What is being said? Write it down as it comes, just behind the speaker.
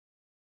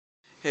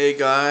Hey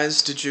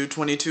guys, Zuit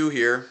 22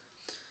 here,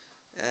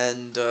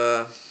 and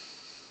well,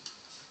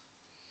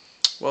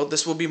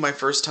 this will be my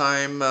first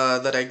time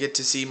that I get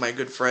to see my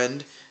good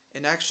friend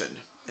in action,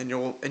 and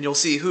you'll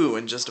see who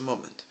in just a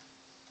moment.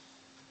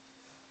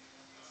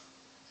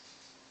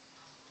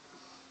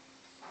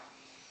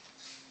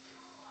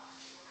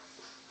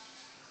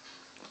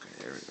 Okay,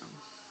 there we go.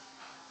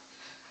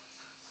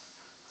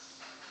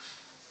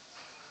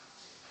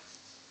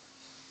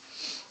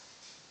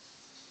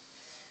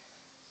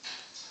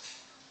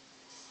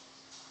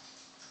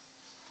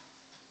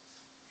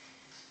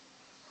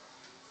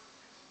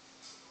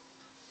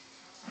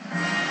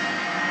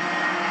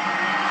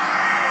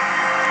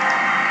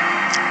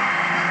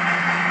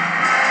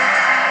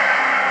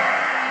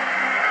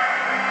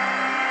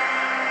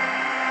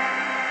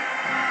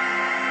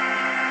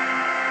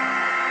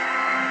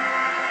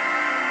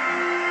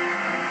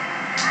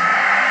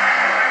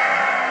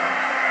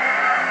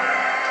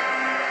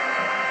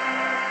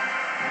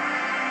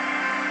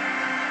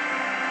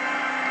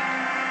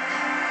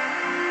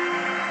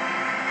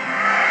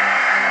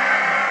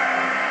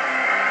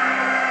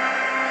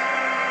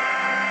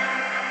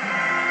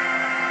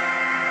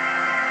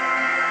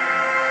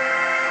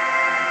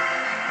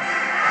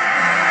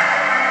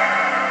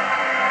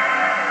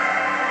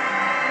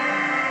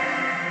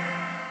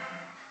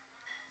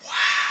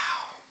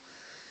 Wow.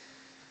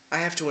 I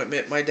have to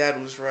admit, my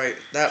dad was right.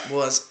 That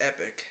was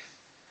epic,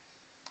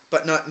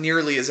 but not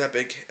nearly as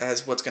epic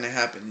as what's going to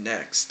happen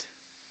next.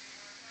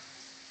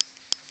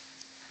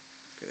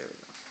 Okay, there we go.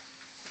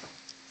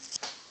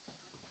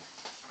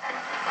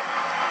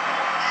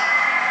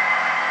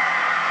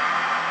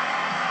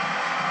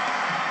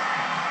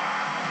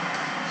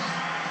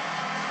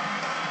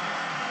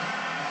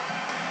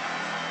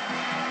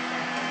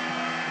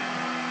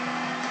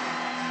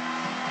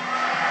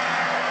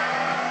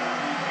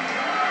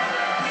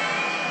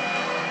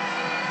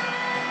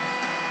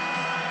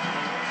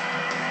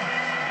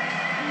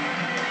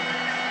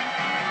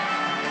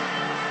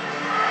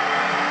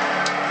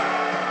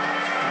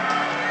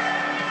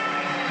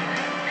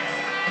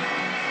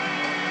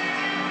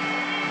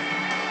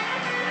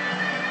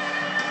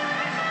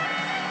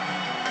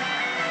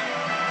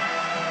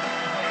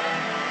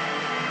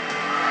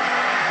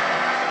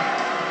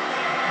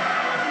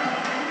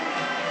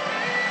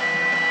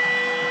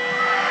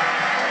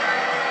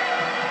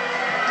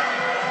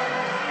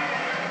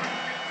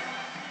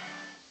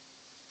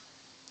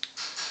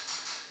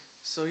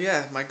 So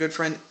yeah, my good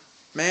friend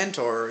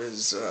Mantor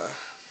is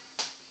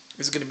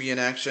going to be in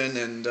action,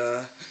 and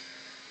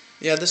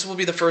yeah, this will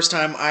be the first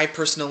time I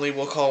personally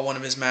will call one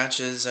of his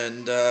matches,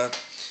 and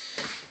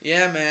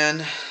yeah,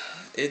 man,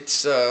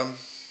 it's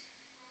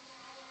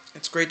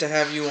it's great to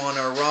have you on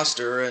our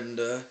roster, and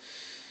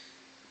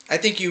I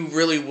think you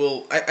really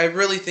will. I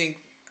really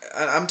think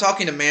I'm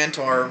talking to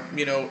Mantar.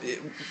 You know,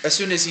 as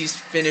soon as he's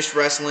finished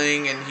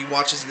wrestling and he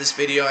watches this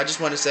video, I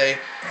just want to say,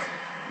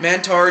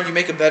 Mantar, you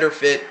make a better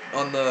fit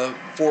on the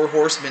Four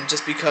Horsemen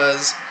just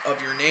because of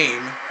your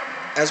name,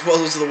 as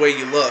well as the way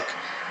you look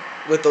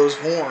with those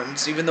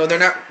horns. Even though they're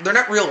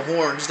not real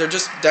horns, they're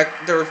just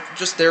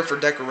there for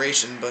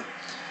decoration. But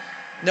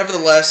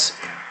nevertheless,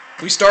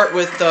 we start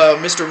with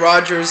Mr.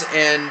 Rogers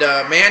and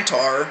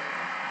Mantar.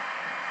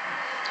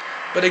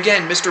 But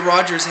again, Mr.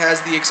 Rogers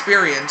has the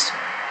experience,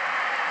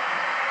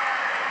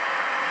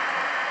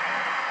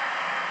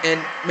 and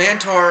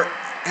Mantar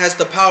has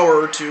the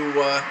power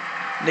to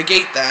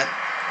negate that.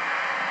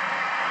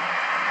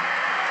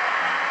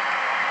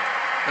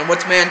 And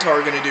what's Mantar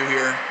going to do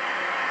here?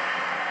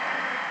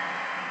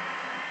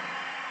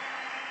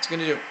 It's going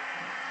to do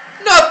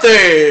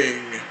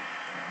nothing!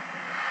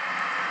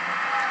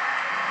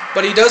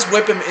 But he does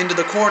whip him into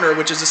the corner,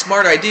 which is a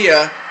smart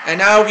idea, and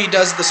now he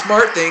does the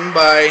smart thing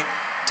by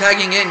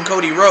tagging in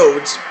Cody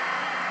Rhodes.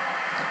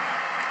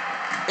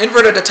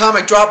 Inverted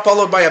atomic drop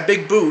followed by a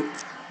big boot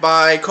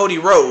by Cody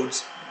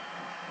Rhodes.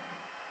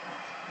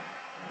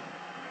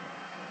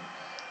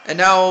 And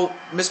now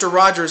Mr.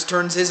 Rogers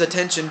turns his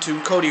attention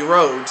to Cody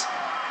Rhodes.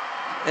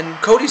 And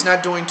Cody's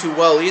not doing too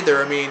well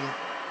either. I mean,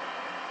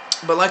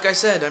 but like I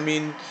said, I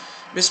mean,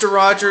 Mr.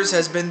 Rogers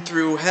has been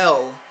through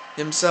hell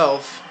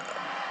himself.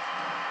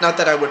 Not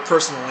that I would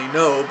personally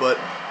know, but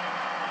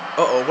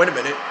uh-oh, wait a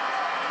minute.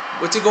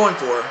 What's he going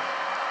for?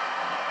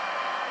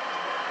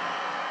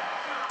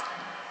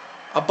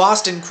 A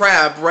Boston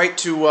Crab right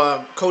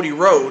to Cody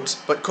Rhodes,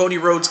 but Cody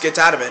Rhodes gets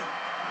out of it.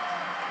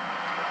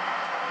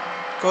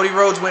 Cody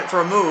Rhodes went for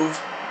a move,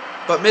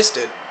 but missed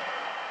it.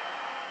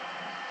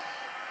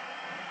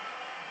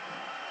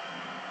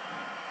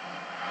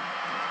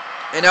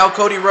 And now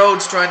Cody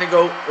Rhodes trying to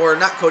go, or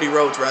not Cody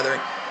Rhodes, rather.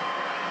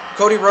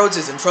 Cody Rhodes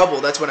is in trouble,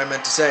 that's what I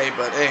meant to say,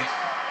 but hey.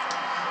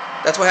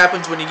 That's what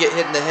happens when you get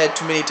hit in the head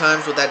too many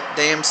times with that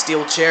damn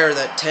steel chair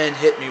that 10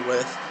 hit me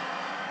with.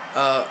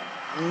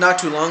 Not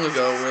too long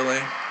ago, really.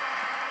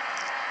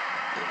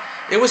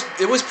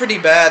 It was pretty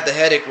bad, the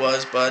headache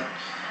was, but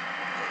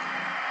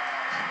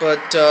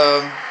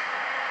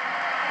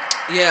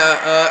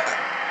yeah,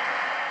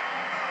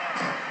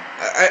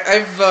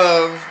 I've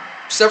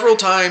several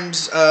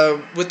times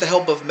with the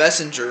help of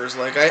messengers.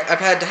 Like I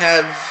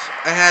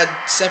had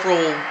several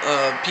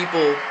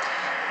people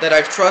that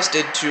I've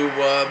trusted to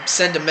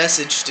send a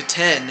message to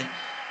Ten,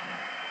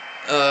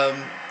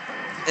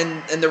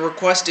 and the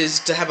request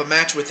is to have a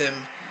match with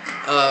him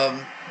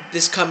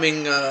this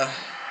coming at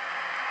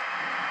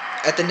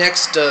the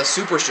next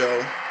Super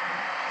Show.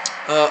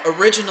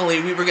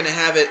 Originally, we were gonna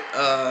have it.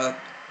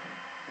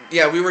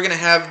 We were gonna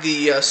have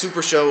the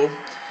Super Show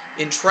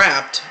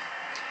entrapped,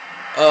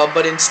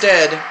 but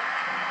instead,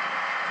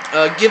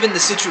 given the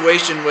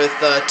situation with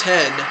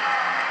Ten,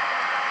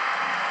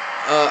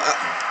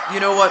 you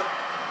know what?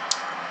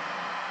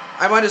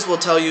 I might as well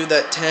tell you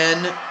that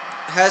Ten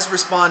has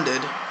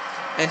responded,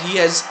 and he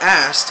has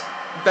asked,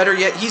 better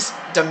yet, he's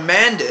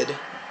demanded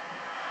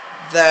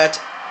that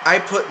I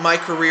put my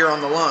career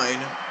on the line.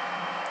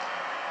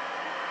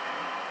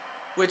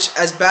 Which,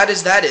 as bad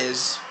as that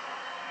is,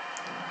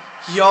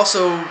 he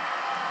also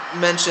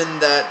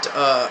mentioned that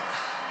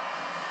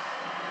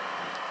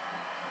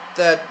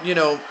that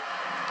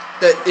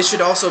it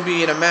should also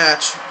be in a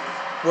match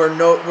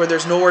where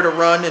there's nowhere to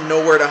run and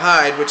nowhere to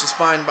hide, which is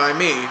fine by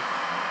me.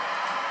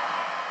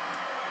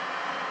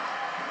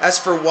 As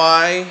for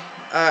why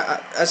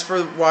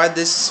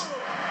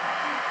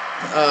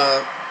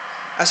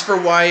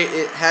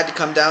it had to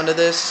come down to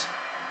this,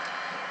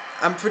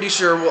 I'm pretty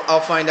sure I'll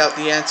find out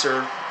the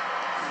answer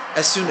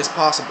as soon as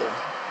possible.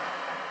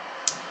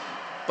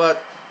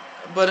 But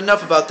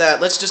enough about that.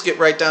 Let's just get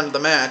right down to the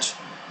match.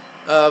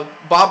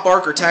 Bob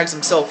Barker tags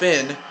himself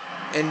in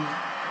and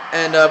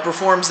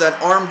performs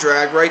that arm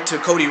drag right to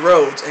Cody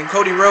Rhodes, and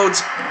Cody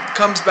Rhodes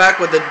comes back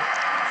with a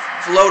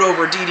float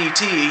over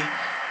DDT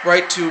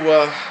right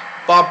to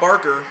Bob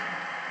Barker.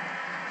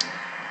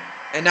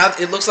 And now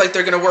it looks like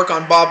they're going to work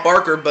on Bob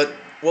Barker, but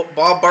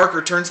Bob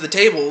Barker turns the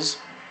tables.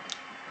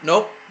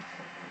 Nope.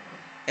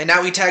 And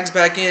now he tags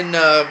back in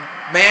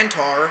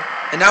Mantar.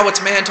 And now what's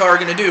Mantar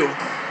going to do?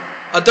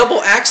 A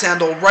double axe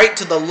handle right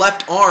to the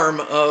left arm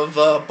of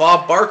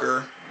Bob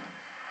Barker.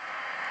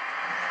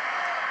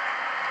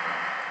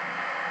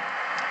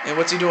 And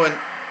what's he doing?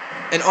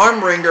 An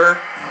arm wringer,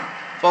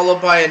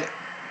 followed by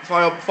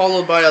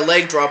a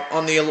leg drop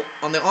on the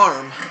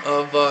arm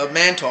of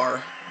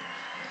Mantar.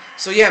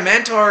 So yeah,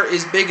 Mantar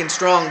is big and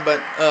strong,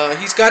 but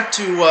he's got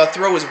to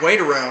throw his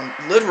weight around,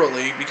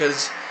 literally,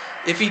 because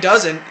if he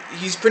doesn't,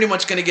 he's pretty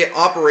much going to get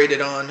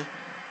operated on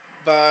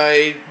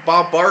by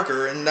Bob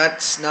Barker, and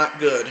that's not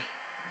good.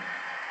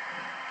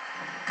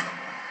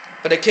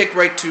 But a kick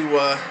right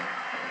to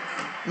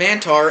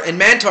Mantar, and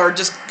Mantar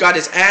just got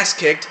his ass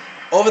kicked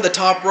over the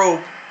top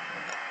rope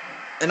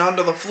and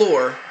onto the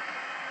floor.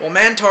 Well,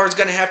 Mantar is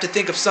going to have to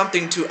think of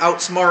something to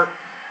outsmart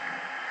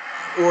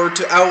or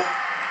to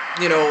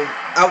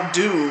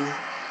outdo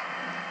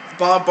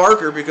Bob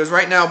Barker, because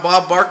right now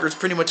Bob Barker is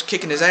pretty much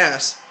kicking his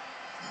ass,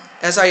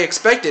 as I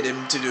expected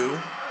him to do.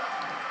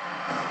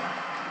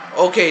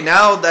 Okay,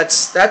 now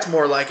that's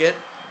more like it.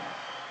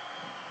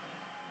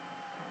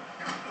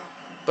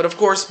 But of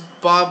course,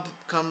 Bob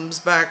comes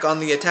back on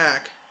the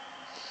attack,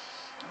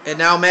 and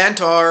now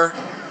Mantar,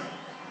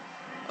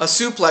 a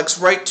suplex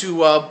right to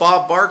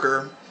Bob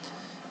Barker.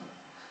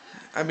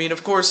 I mean,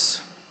 of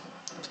course,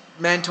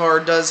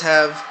 Mantar does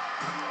have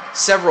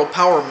several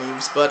power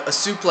moves, but a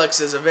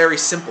suplex is a very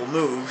simple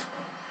move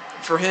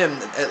for him,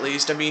 at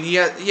least. I mean, he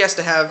has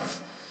to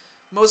have.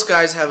 Most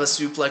guys have a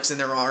suplex in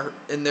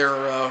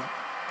their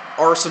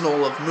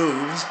arsenal of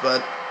moves,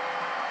 but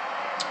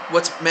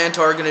what's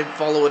Mantar going to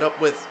follow it up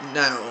with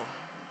now?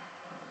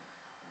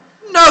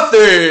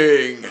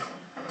 Nothing.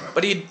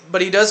 But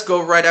he does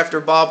go right after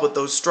Bob with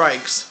those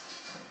strikes.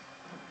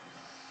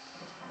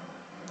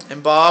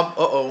 And Bob,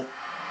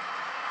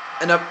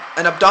 an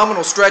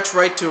abdominal stretch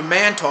right to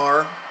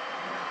Mantar,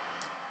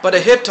 but a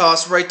hip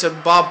toss right to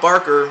Bob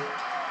Barker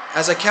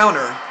as a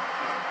counter.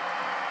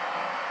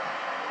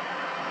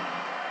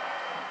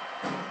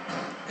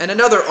 And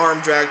another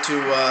arm drag to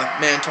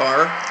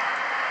Mantar.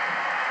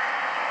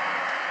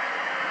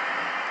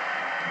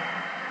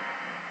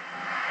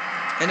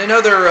 And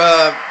another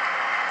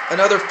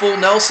full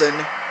Nelson.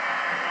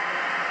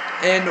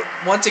 And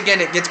once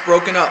again it gets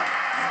broken up.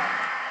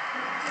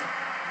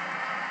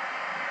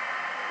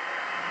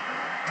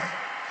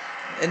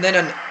 And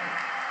then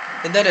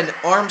an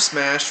arm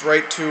smash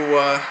right to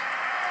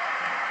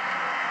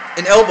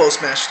an elbow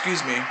smash,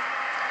 excuse me.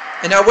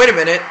 And now wait a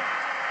minute.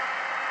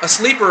 A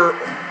sleeper,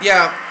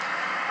 yeah,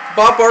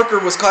 Bob Barker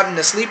was caught in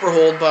a sleeper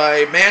hold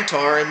by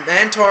Mantar, and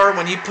Mantar,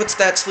 when he puts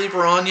that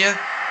sleeper on you,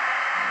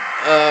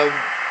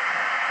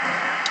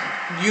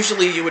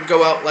 usually you would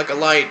go out like a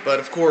light, but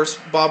of course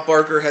Bob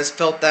Barker has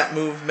felt that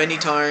move many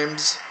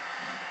times.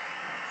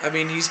 I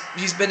mean,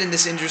 he's been in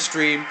this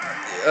industry,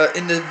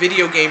 in the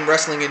video game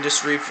wrestling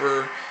industry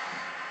for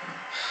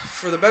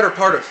the better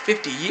part of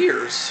 50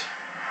 years,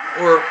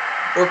 or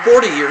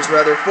 40 years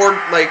rather,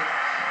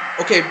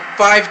 okay,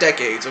 5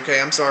 decades,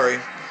 okay, I'm sorry.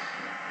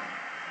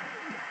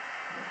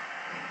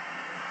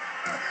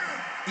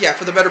 Yeah,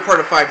 for the better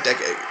part of 5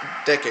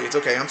 decades,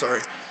 okay, I'm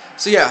sorry.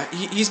 So yeah,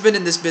 he's been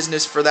in this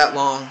business for that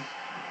long.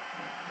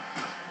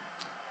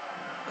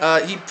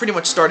 He pretty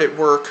much started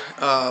work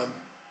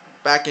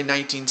back in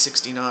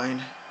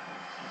 1969.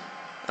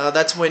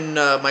 That's when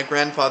my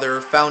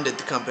grandfather founded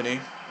the company.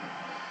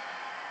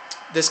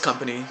 This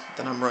company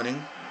that I'm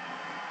running.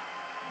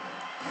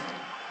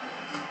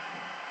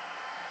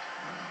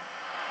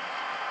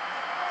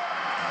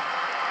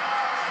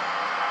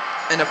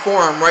 And a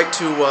forearm right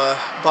to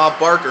Bob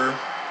Barker.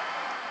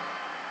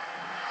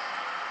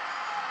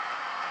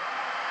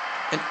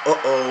 And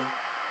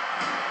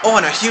oh,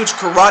 and a huge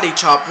karate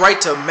chop right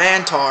to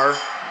Mantar.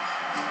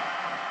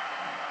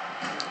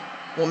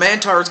 Well,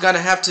 Mantar's got to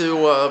have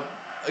to,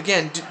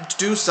 again,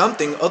 do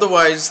something.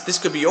 Otherwise, this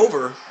could be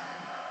over.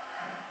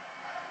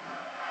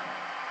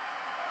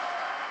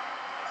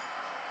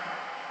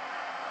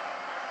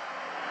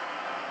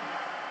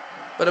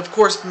 But of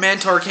course,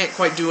 Mantar can't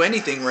quite do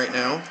anything right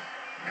now.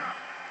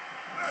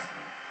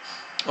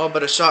 Oh,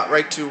 but a shot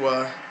right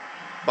to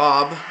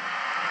Bob.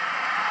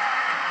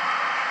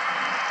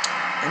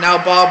 And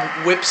now Bob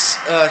whips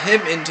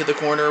him into the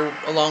corner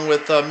along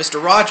with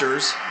Mr.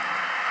 Rogers.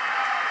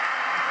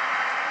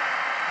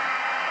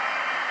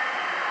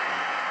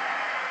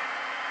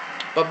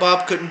 But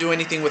Bob couldn't do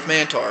anything with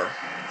Mantar.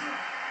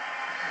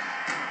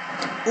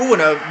 Ooh,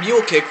 and a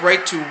mule kick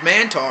right to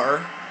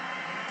Mantar.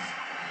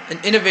 An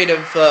innovative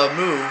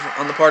move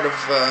on the part of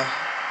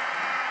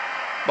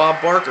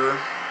Bob Barker.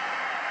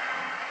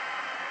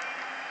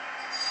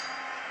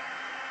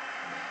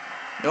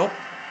 Nope.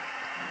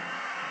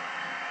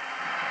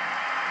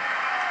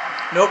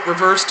 Nope,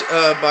 reversed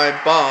by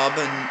Bob,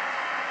 and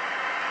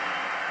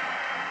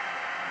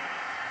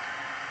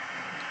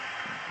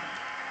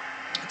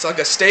it's like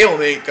a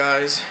stalemate,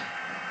 guys.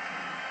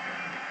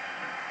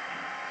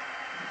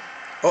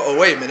 Uh-oh,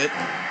 wait a minute.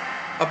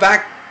 A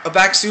back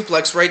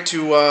suplex right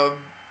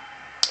to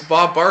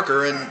Bob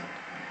Barker, and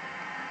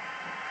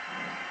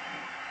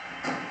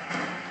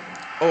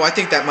oh, I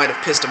think that might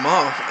have pissed him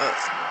off.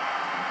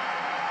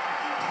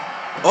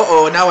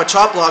 Uh-oh, now a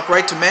chop block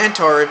right to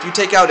Mantar. If you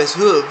take out his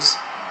hooves,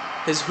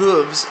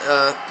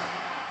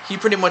 he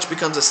pretty much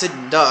becomes a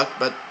sitting duck,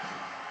 but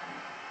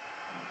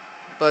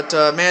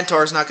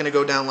Mantar's not going to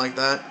go down like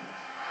that.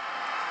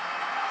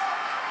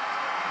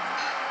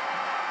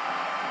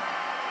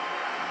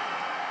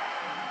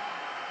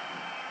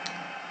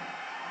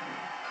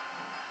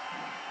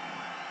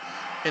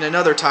 And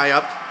another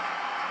tie-up.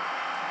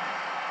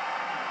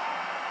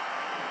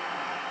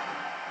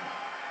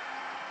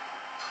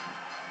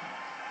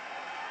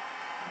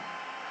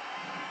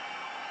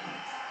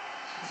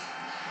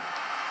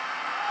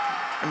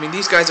 I mean,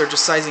 these guys are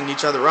just sizing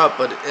each other up,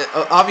 but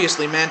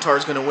obviously Mantar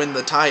is going to win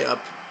the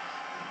tie-up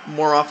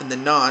more often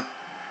than not.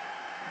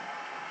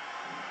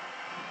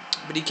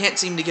 But he can't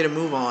seem to get a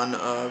move on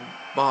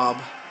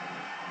Bob.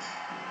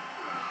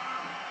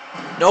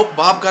 Nope,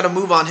 Bob got a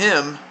move on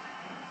him.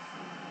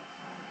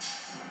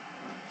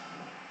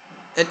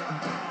 And,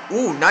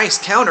 ooh, nice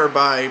counter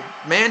by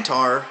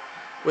Mantar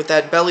with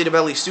that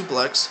belly-to-belly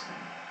suplex.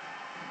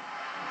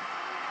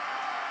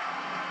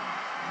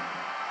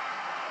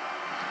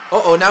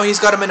 Uh-oh, now he's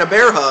got him in a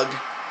bear hug.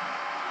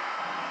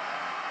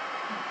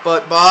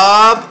 But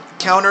Bob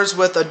counters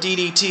with a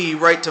DDT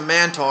right to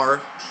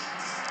Mantar.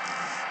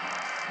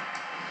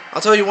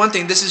 I'll tell you one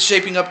thing, this is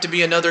shaping up to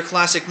be another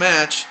classic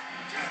match.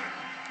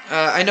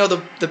 I know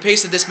the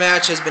pace of this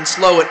match has been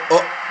slow, and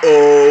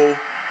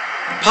uh-oh.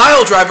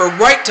 Pile driver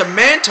right to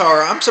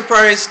Mantar. I'm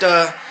surprised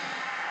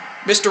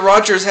Mr.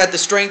 Rogers had the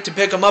strength to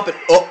pick him up, and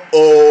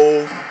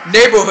a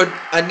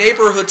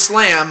neighborhood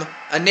slam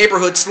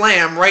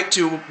right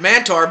to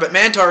Mantar, but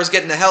Mantar is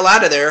getting the hell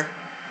out of there.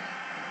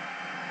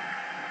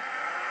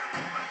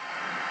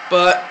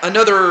 But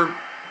another,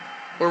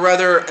 or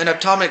rather an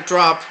atomic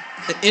drop,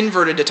 an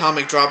inverted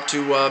atomic drop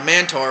to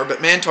Mantar, but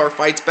Mantar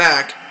fights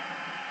back.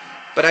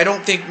 But I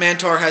don't think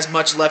Mantar has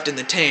much left in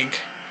the tank.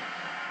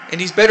 And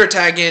he's better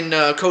tag in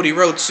Cody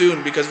Rhodes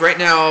soon, because right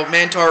now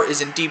Mantar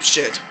is in deep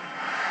shit.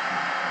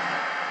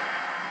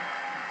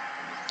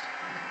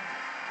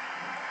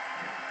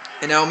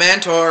 And now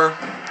Mantar,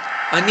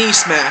 a knee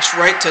smash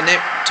right to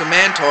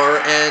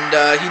Mantar,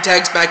 and he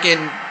tags back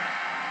in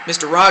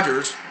Mr.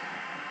 Rogers.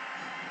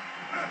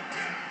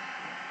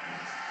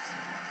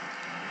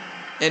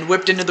 And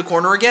whipped into the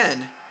corner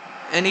again.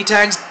 And he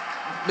tags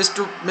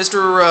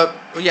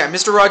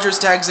Mr. Rogers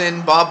tags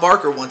in Bob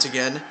Barker once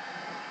again.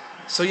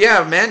 So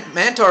yeah,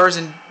 Mantar is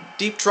in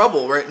deep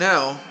trouble right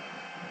now.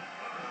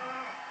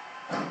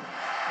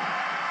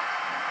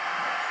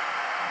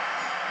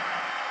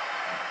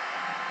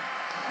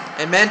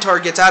 And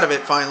Mantar gets out of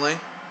it finally.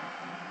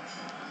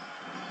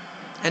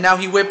 And now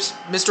he whips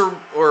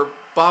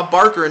Bob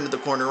Barker into the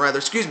corner, rather.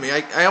 Excuse me,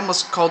 I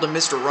almost called him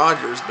Mr.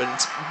 Rogers, but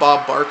it's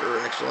Bob Barker,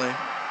 actually.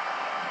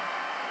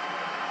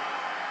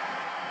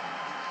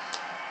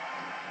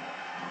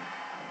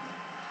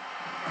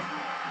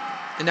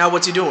 And now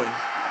what's he doing?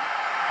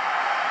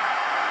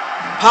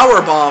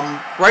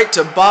 Powerbomb right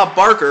to Bob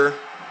Barker.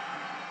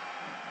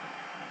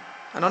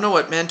 I don't know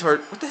what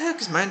the heck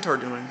is Mantar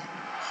doing?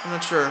 I'm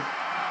not sure.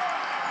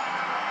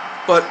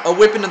 But a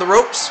whip into the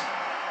ropes.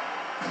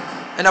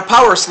 And a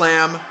power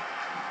slam.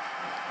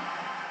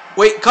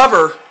 Wait,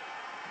 cover.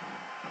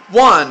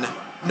 1.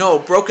 No,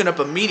 broken up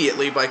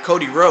immediately by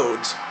Cody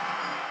Rhodes.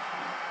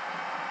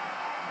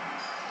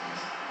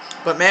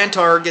 But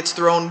Mantar gets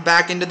thrown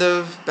back into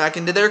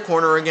their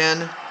corner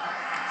again.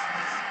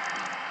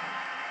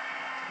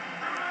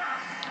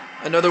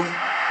 And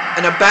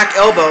a back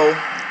elbow.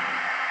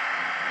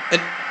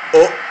 And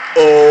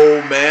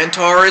oh,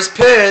 Mantar is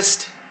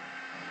pissed.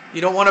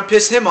 You don't want to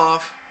piss him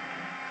off.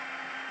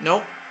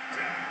 Nope.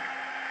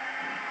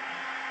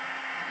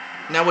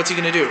 Now what's he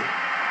gonna do?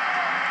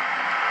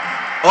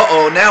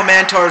 Uh-oh, now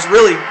Mantar's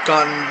really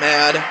gotten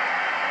mad.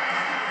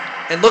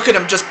 And look at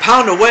him just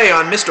pound away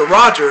on Mr.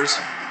 Rogers.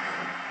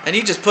 And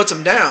he just puts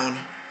him down.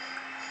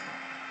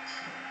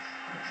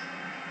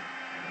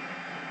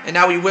 And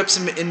now he whips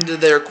him into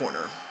their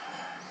corner.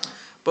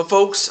 But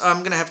folks, I'm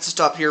going to have to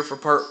stop here for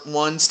part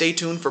 1. Stay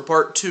tuned for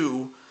part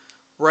 2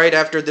 right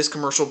after this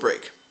commercial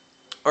break.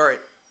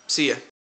 Alright, see ya.